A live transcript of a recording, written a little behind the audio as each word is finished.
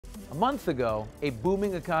A month ago, a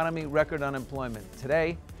booming economy, record unemployment.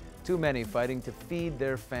 Today, too many fighting to feed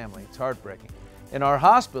their family. It's heartbreaking. In our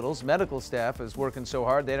hospitals, medical staff is working so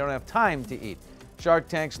hard they don't have time to eat. Shark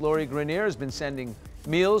Tank's Lori Greiner has been sending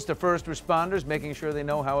meals to first responders, making sure they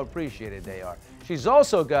know how appreciated they are. She's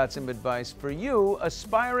also got some advice for you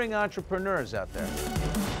aspiring entrepreneurs out there.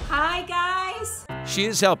 Hi, guys. She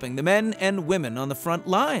is helping the men and women on the front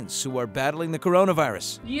lines who are battling the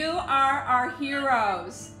coronavirus. You are our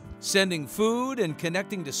heroes. Sending food and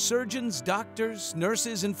connecting to surgeons, doctors,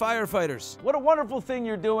 nurses, and firefighters. What a wonderful thing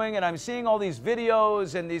you're doing, and I'm seeing all these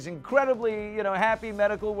videos and these incredibly, happy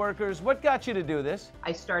medical workers. What got you to do this?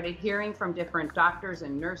 I started hearing from different doctors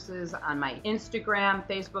and nurses on my Instagram,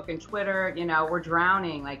 Facebook, and Twitter. We're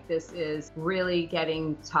drowning. Like, this is really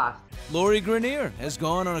getting tough. Lori Greiner has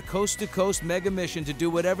gone on a coast-to-coast mega mission to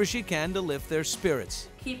do whatever she can to lift their spirits.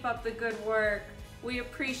 Keep up the good work. We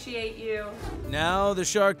appreciate you. Now the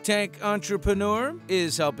Shark Tank entrepreneur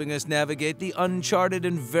is helping us navigate the uncharted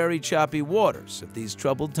and very choppy waters of these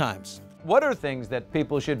troubled times. What are things that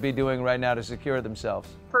people should be doing right now to secure themselves?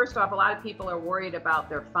 First off, a lot of people are worried about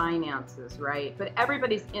their finances, right? But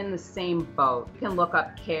everybody's in the same boat. You can look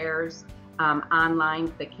up CARES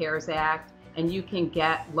online, the CARES Act, and you can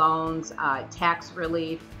get loans, tax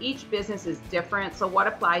relief. Each business is different, so what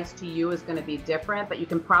applies to you is going to be different, but you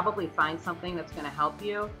can probably find something that's going to help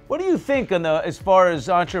you. What do you think as far as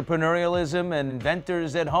entrepreneurialism and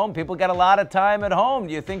inventors at home? People got a lot of time at home.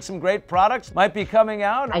 Do you think some great products might be coming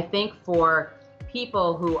out? I think for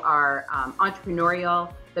people who are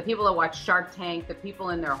entrepreneurial, the people that watch Shark Tank, the people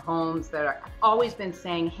in their homes that have always been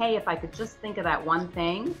saying, hey, if I could just think of that one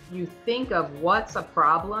thing, you think of what's a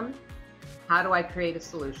problem. How do I create a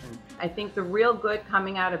solution? I think the real good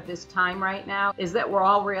coming out of this time right now is that we're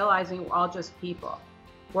all realizing we're all just people.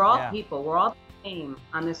 We're all people. We're all the same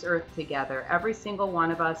on this earth together, every single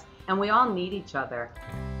one of us, and we all need each other.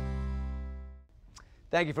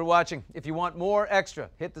 Thank you for watching. If you want more extra,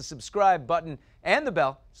 hit the subscribe button and the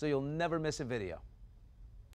bell so you'll never miss a video.